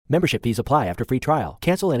Membership fees apply after free trial.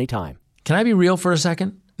 Cancel anytime. Can I be real for a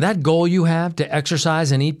second? That goal you have to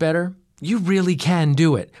exercise and eat better, you really can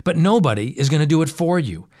do it. But nobody is going to do it for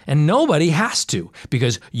you. And nobody has to,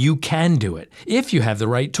 because you can do it if you have the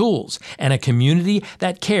right tools and a community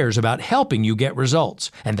that cares about helping you get results.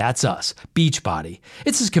 And that's us, Beachbody.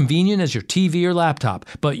 It's as convenient as your TV or laptop,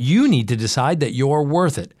 but you need to decide that you're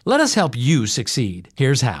worth it. Let us help you succeed.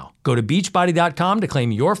 Here's how. Go to beachbody.com to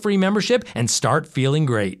claim your free membership and start feeling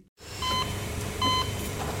great.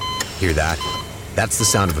 Hear that? That's the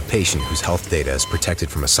sound of a patient whose health data is protected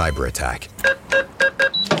from a cyber attack.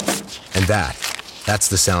 And that's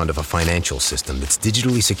the sound of a financial system that's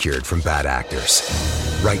digitally secured from bad actors.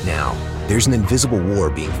 Right now, there's an invisible war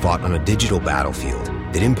being fought on a digital battlefield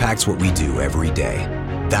that impacts what we do every day.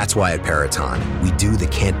 That's why at Peraton, we do the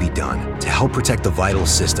can't be done to help protect the vital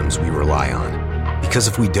systems we rely on. Because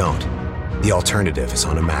if we don't, the alternative is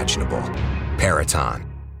unimaginable. Peraton.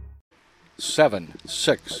 7,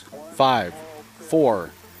 6, 5, 4,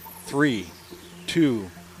 3,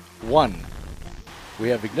 2, 1. We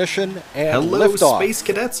have ignition and Hello, liftoff. Space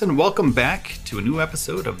Cadets, and welcome back to a new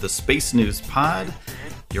episode of the Space News Pod,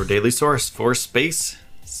 your daily source for space,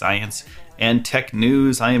 science, and tech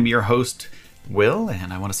news. I am your host, Will,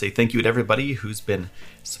 and I want to say thank you to everybody who's been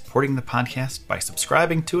supporting the podcast by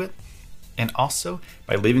subscribing to it, and also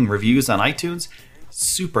by leaving reviews on iTunes.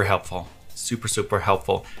 Super helpful. Super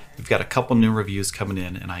helpful. We've got a couple new reviews coming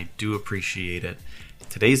in, and I do appreciate it.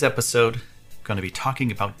 Today's episode, I'm going to be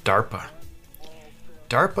talking about DARPA.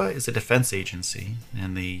 DARPA is a defense agency,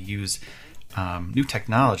 and they use new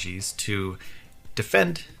technologies to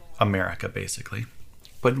defend America, basically.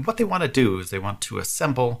 But what they want to do is they want to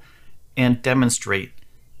assemble and demonstrate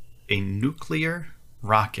a nuclear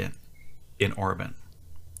rocket in orbit.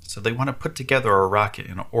 So they want to put together a rocket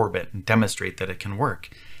in orbit and demonstrate that it can work.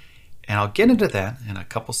 And I'll get into that in a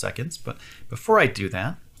couple seconds, but before I do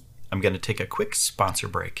that, I'm going to take a quick sponsor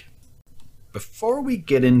break. Before we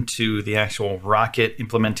get into the actual rocket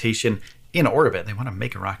implementation in orbit, they want to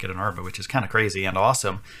make a rocket in orbit, which is kind of crazy and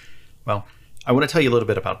awesome. Well, I want to tell you a little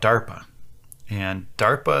bit about DARPA. And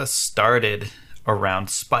DARPA started around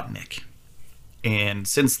Sputnik. And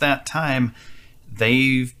since that time,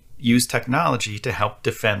 they've used technology to help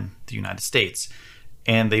defend the United States.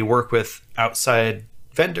 And they work with outside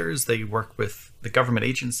vendors, they work with the government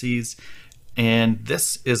agencies, and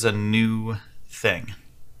this is a new thing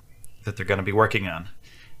that they're going to be working on.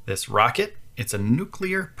 This rocket, it's a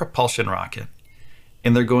nuclear propulsion rocket,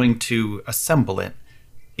 and they're going to assemble it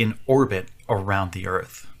in orbit around the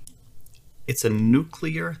Earth. It's a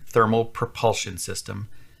nuclear thermal propulsion system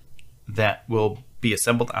that will be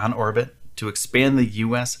assembled on orbit to expand the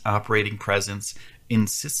U.S. operating presence in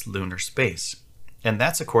cislunar space. And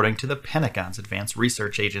that's according to the Pentagon's Advanced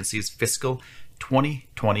Research Agency's fiscal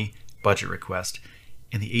 2020 budget request.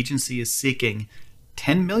 And the agency is seeking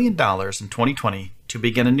 $10 million in 2020 to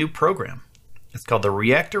begin a new program. It's called the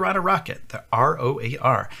Reactor on a Rocket, the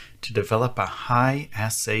ROAR, to develop a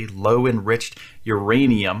high-assay, low-enriched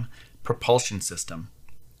uranium propulsion system.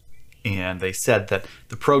 And they said that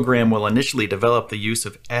the program will initially develop the use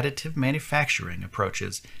of additive manufacturing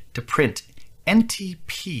approaches to print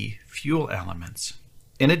NTP fuel elements.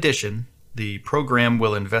 In addition, the program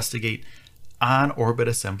will investigate on-orbit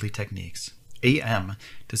assembly techniques, AM,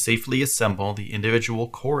 to safely assemble the individual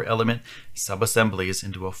core element subassemblies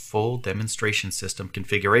into a full demonstration system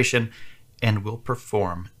configuration, and will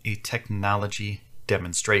perform a technology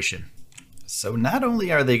demonstration. So not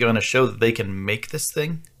only are they going to show that they can make this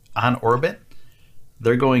thing on orbit,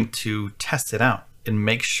 they're going to test it out and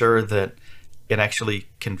make sure that it actually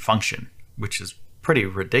can function, which is pretty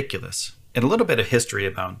ridiculous. And a little bit of history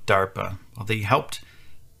about DARPA. Well, they helped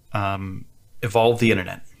evolve the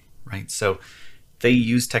internet, right? So they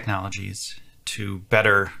use technologies to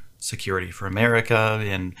better security for America.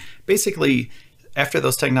 And basically, after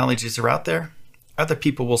those technologies are out there, other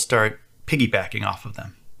people will start piggybacking off of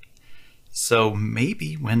them. So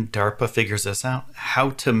maybe when DARPA figures this out,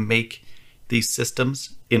 how to make these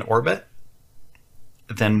systems in orbit,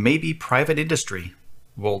 then maybe private industry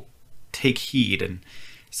will take heed and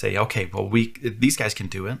say, okay, well, these guys can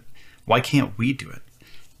do it. Why can't we do it?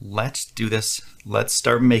 Let's do this. Let's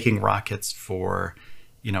start making rockets for,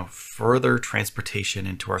 further transportation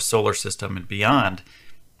into our solar system and beyond.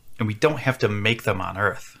 And we don't have to make them on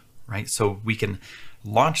Earth, right? So we can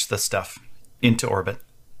launch the stuff into orbit,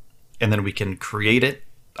 and then we can create it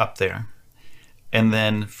up there. And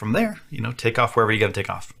then from there, take off wherever you're going to take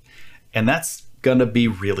off. And that's going to be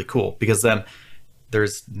really cool, because then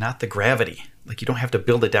there's not the gravity. Like, you don't have to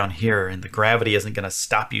build it down here, and the gravity isn't going to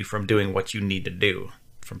stop you from doing what you need to do,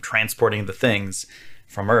 from transporting the things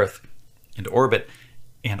from Earth into orbit.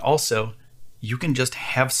 And also, you can just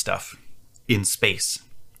have stuff in space,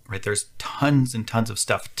 right? There's tons and tons of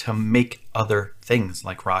stuff to make other things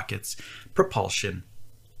like rockets, propulsion,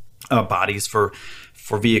 bodies for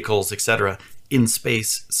vehicles, etc. in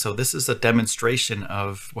space. So this is a demonstration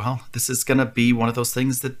of, well, this is going to be one of those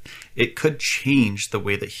things that it could change the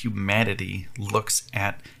way that humanity looks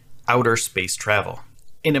at outer space travel.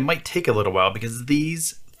 And it might take a little while because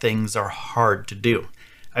these things are hard to do.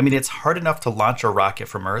 I mean, it's hard enough to launch a rocket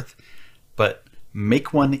from Earth, but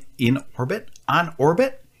make one in orbit, on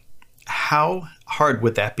orbit? How hard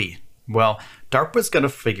would that be? Well, DARPA's going to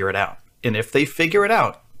figure it out. And if they figure it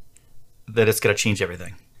out, then it's going to change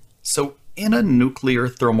everything. So in a nuclear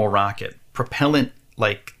thermal rocket, propellant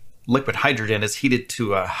like liquid hydrogen is heated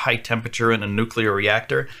to a high temperature in a nuclear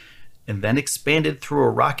reactor and then expanded through a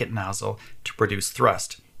rocket nozzle to produce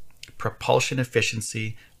thrust. Propulsion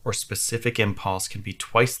efficiency or specific impulse can be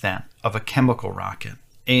twice that of a chemical rocket.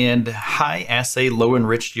 And high-assay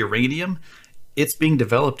low-enriched uranium, it's being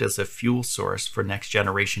developed as a fuel source for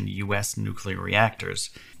next-generation U.S. nuclear reactors.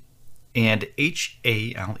 And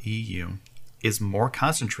HALEU is more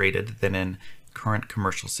concentrated than in current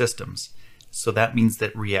commercial systems. So that means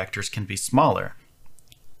that reactors can be smaller,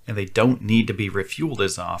 and they don't need to be refueled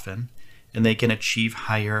as often, and they can achieve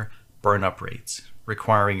higher burn-up rates,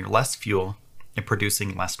 requiring less fuel and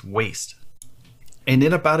producing less waste. And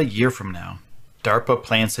in about a year from now, DARPA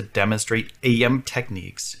plans to demonstrate AM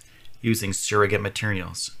techniques using surrogate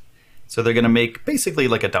materials. So they're going to make basically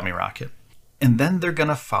like a dummy rocket. And then they're going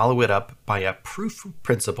to follow it up by a proof of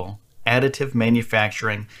principle additive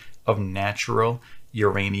manufacturing of natural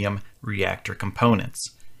uranium reactor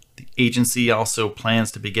components. The agency also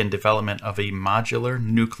plans to begin development of a modular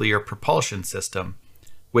nuclear propulsion system,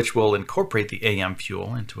 which will incorporate the AM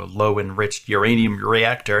fuel into a low-enriched uranium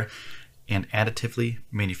reactor and additively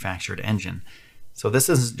manufactured engine. So this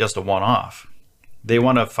isn't just a one-off. They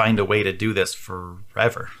want to find a way to do this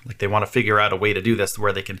forever. Like they want to figure out a way to do this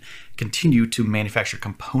where they can continue to manufacture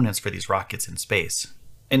components for these rockets in space.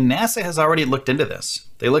 And NASA has already looked into this.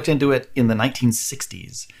 They looked into it in the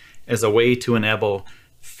 1960s as a way to enable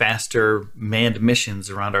faster manned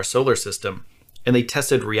missions around our solar system. And they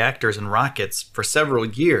tested reactors and rockets for several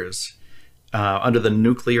years under the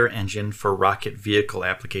Nuclear Engine for Rocket Vehicle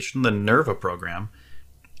application, the NERVA program.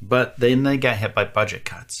 But then they got hit by budget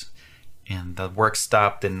cuts. And the work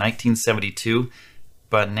stopped in 1972.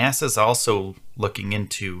 But NASA's also looking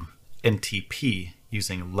into NTP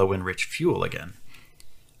using low-enriched fuel again.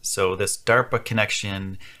 So this DARPA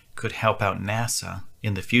connection could help out NASA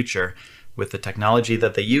in the future with the technology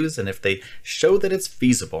that they use. And if they show that it's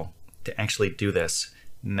feasible to actually do this,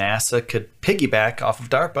 NASA could piggyback off of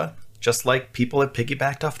DARPA, just like people have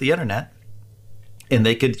piggybacked off the internet. And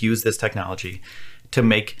they could use this technology to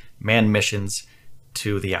make manned missions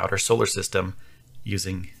to the outer solar system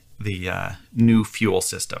using the new fuel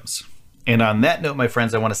systems. And on that note, my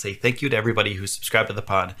friends, I want to say thank you to everybody who subscribed to the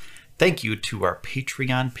pod. Thank you to our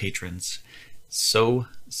Patreon patrons. So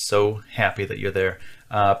happy that you're there.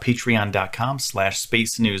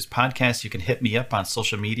 Patreon.com/Space News Podcast. You can hit me up on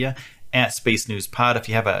social media at Space News Pod. If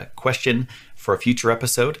you have a question for a future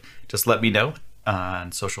episode, just let me know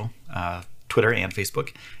on social, Twitter and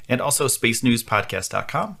Facebook, and also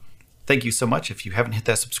spacenewspodcast.com. Thank you so much. If you haven't hit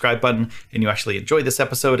that subscribe button and you actually enjoyed this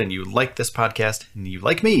episode and you like this podcast and you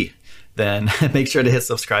like me, then make sure to hit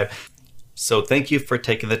subscribe. So thank you for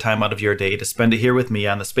taking the time out of your day to spend it here with me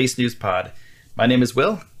on the Space News Pod. My name is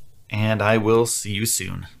Will, and I will see you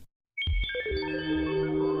soon.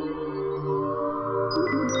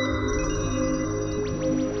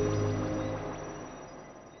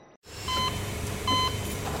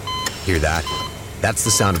 Hear that? That's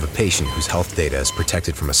the sound of a patient whose health data is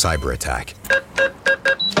protected from a cyber attack.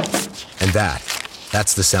 And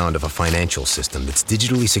that's the sound of a financial system that's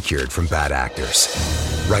digitally secured from bad actors.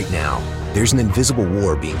 Right now, there's an invisible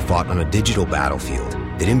war being fought on a digital battlefield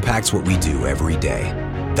that impacts what we do every day.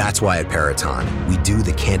 That's why at Peraton, we do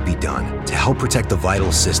the can't be done to help protect the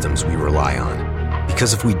vital systems we rely on.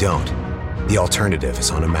 Because if we don't, the alternative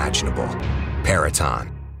is unimaginable.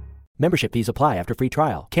 Peraton. Membership fees apply after free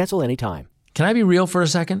trial. Cancel anytime. Can I be real for a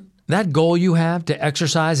second? That goal you have to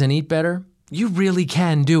exercise and eat better, you really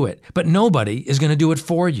can do it, but nobody is going to do it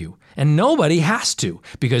for you. And nobody has to,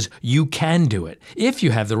 because you can do it if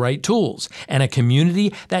you have the right tools and a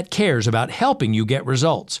community that cares about helping you get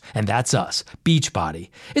results. And that's us, Beachbody.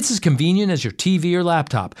 It's as convenient as your TV or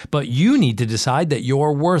laptop, but you need to decide that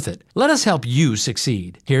you're worth it. Let us help you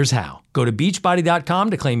succeed. Here's how. Go to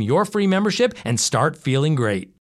beachbody.com to claim your free membership and start feeling great.